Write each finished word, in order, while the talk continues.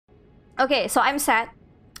Okay, so I'm sad.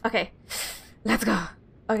 Okay, let's go.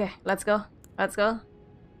 Okay, let's go. Let's go.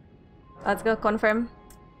 Let's go. Confirm.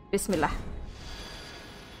 Bismillah.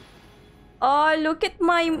 Oh, look at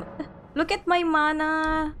my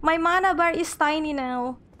mana. My mana bar is tiny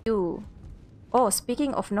now. Pew. Oh,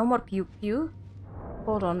 speaking of no more pew pew.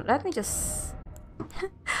 Hold on, let me just...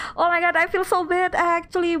 Oh my god, I feel so bad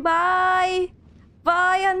actually. Bye.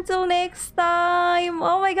 Bye until next time.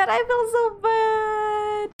 Oh my god, I feel so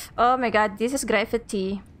bad. Oh my god, this is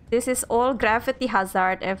gravity. This is all gravity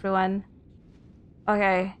hazard, everyone.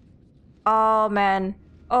 Okay. Oh man.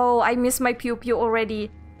 Oh, I miss my pew pew already.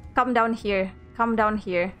 Come down here. Come down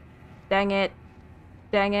here. Dang it.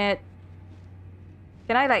 Dang it.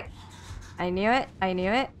 Can I like... I knew it. I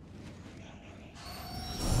knew it.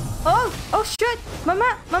 Oh! Oh shit!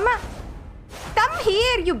 Mama! Mama! Come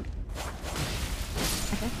here, you...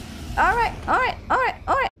 Okay. Alright, alright, alright,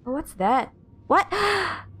 alright. Oh, what's that? What?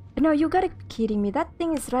 No, you gotta be kidding me. That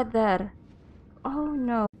thing is right there. Oh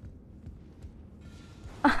no.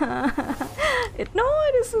 It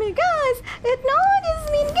noticed me, guys! It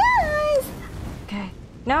noticed me, guys! Okay.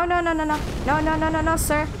 No, no, no, no, no. No, no, no, no, no,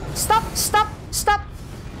 sir. Stop! Stop! Stop!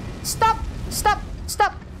 Stop! Stop!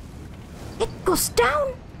 Stop! It goes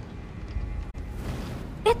down!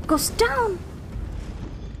 It goes down!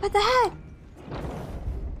 What the heck?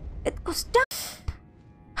 It goes down!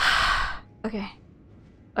 Okay.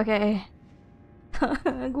 Okay.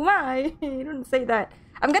 Gumai! Don't say that.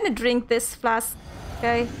 I'm gonna drink this flask.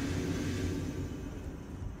 Okay.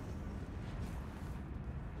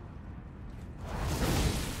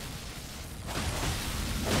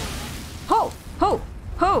 Ho! Ho!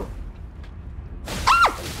 Ho!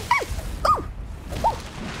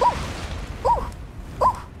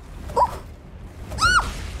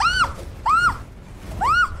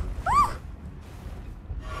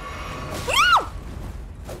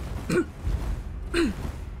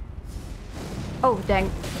 Oh, dang,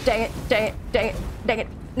 dang it, dang it, dang it, dang it.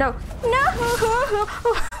 No, no!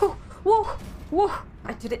 Whoa, whoa.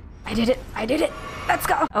 I did it, I did it, I did it. Let's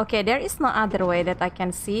go. Okay, there is no other way that I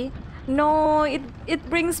can see. No, it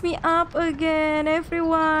brings me up again,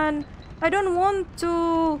 everyone. I don't want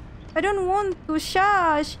to. I don't want to.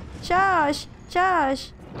 Shush, shush,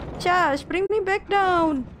 shush, shush. Bring me back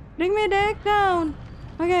down. Bring me back down.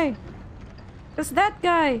 Okay. It's that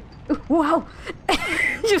guy. Wow.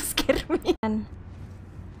 You scared me.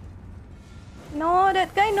 No,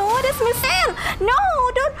 that guy. No, that's Michelle. No,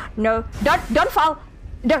 don't. No, don't fall.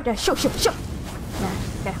 Don't. Shoo, shoo, shoo. Nah,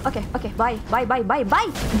 okay, okay, okay. Bye, bye, bye, bye, bye,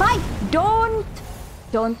 bye. Don't.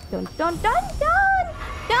 No. No. No. No. No.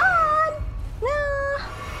 No.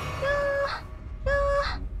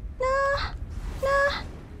 No.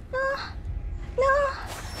 No. No.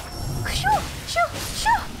 Shoo, shoo,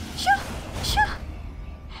 shoo, shoo, shoo.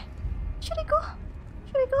 Should I go?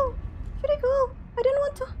 Should I go? Should I go? I don't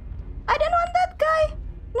want to. I don't want that guy.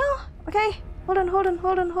 No. Okay. Hold on, hold on,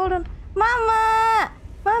 hold on, hold on. Mama!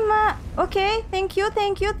 Mama! Okay. Thank you,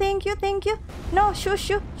 thank you, thank you, thank you. No. Shoo,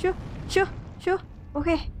 shoo, shoo, shoo, shoo.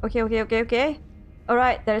 Okay. Okay, okay, okay, okay.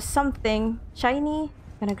 Alright. There's something shiny.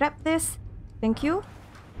 Gonna grab this. Thank you.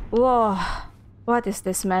 Whoa. What is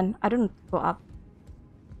this, man? I don't go up.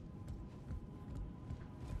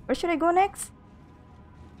 Where should I go next?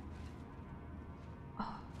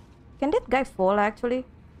 Can that guy fall actually?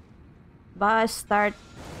 Bastard.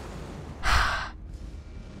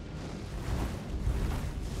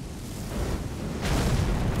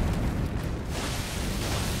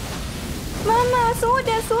 Mama,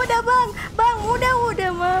 sudah bang. Bang, udah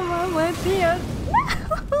mama mati ya.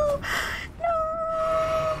 No. No.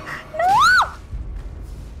 No.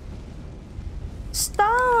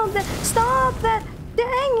 Stop that. Stop that.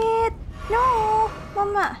 Dang it. No,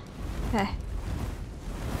 mama. Okay.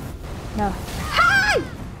 No. Hi!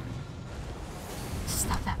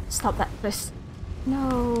 Stop that. Stop that, please.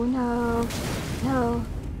 No, no, no.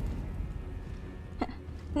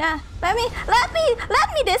 Nah, let me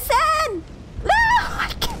descend! No!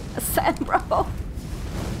 I can't descend, bro.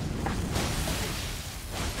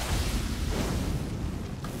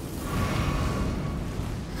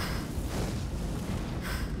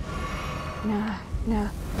 No, no.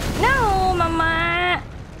 No, mama!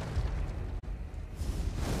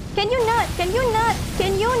 Can you not? Can you not?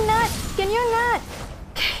 Can you not? Can you not?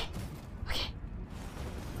 Okay. Okay.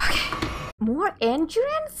 Okay. More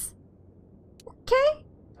endurance? Okay.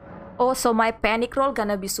 Oh, so my panic roll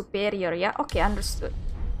gonna be superior, yeah? Okay, understood.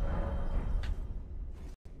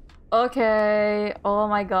 Okay. Oh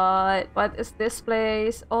my god. What is this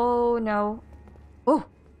place? Oh no. Oh,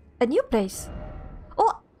 a new place.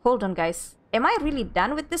 Oh, hold on, guys. Am I really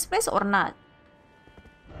done with this place or not?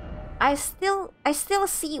 I still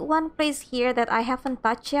see one place here that I haven't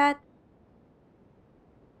touched yet.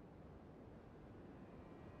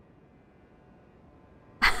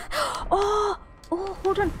 Oh,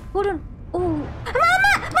 hold on. Oh,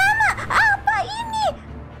 Mama, apa ini?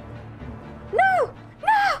 No,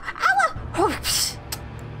 awas. Oh,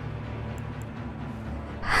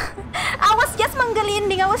 I was just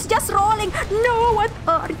menggelinding. I was just rolling. No, what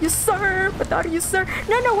are you, sir?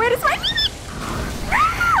 No, where is my...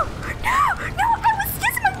 No, I was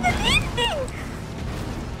just menggelinding.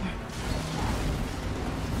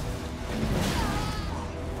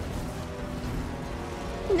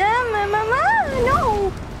 No, Mama,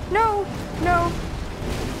 no.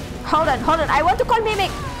 Hold on. I want to call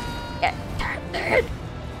Mimic.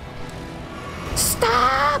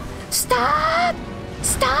 Stop!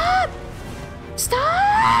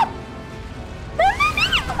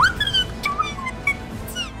 Mimic, what are you doing with the...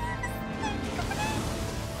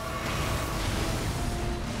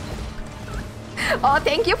 Oh,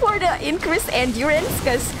 thank you for the increased endurance,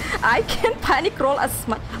 because I can panic roll as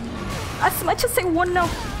much as I want now.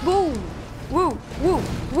 Woo.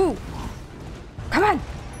 Come on.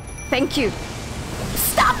 Thank you.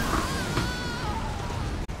 Stop.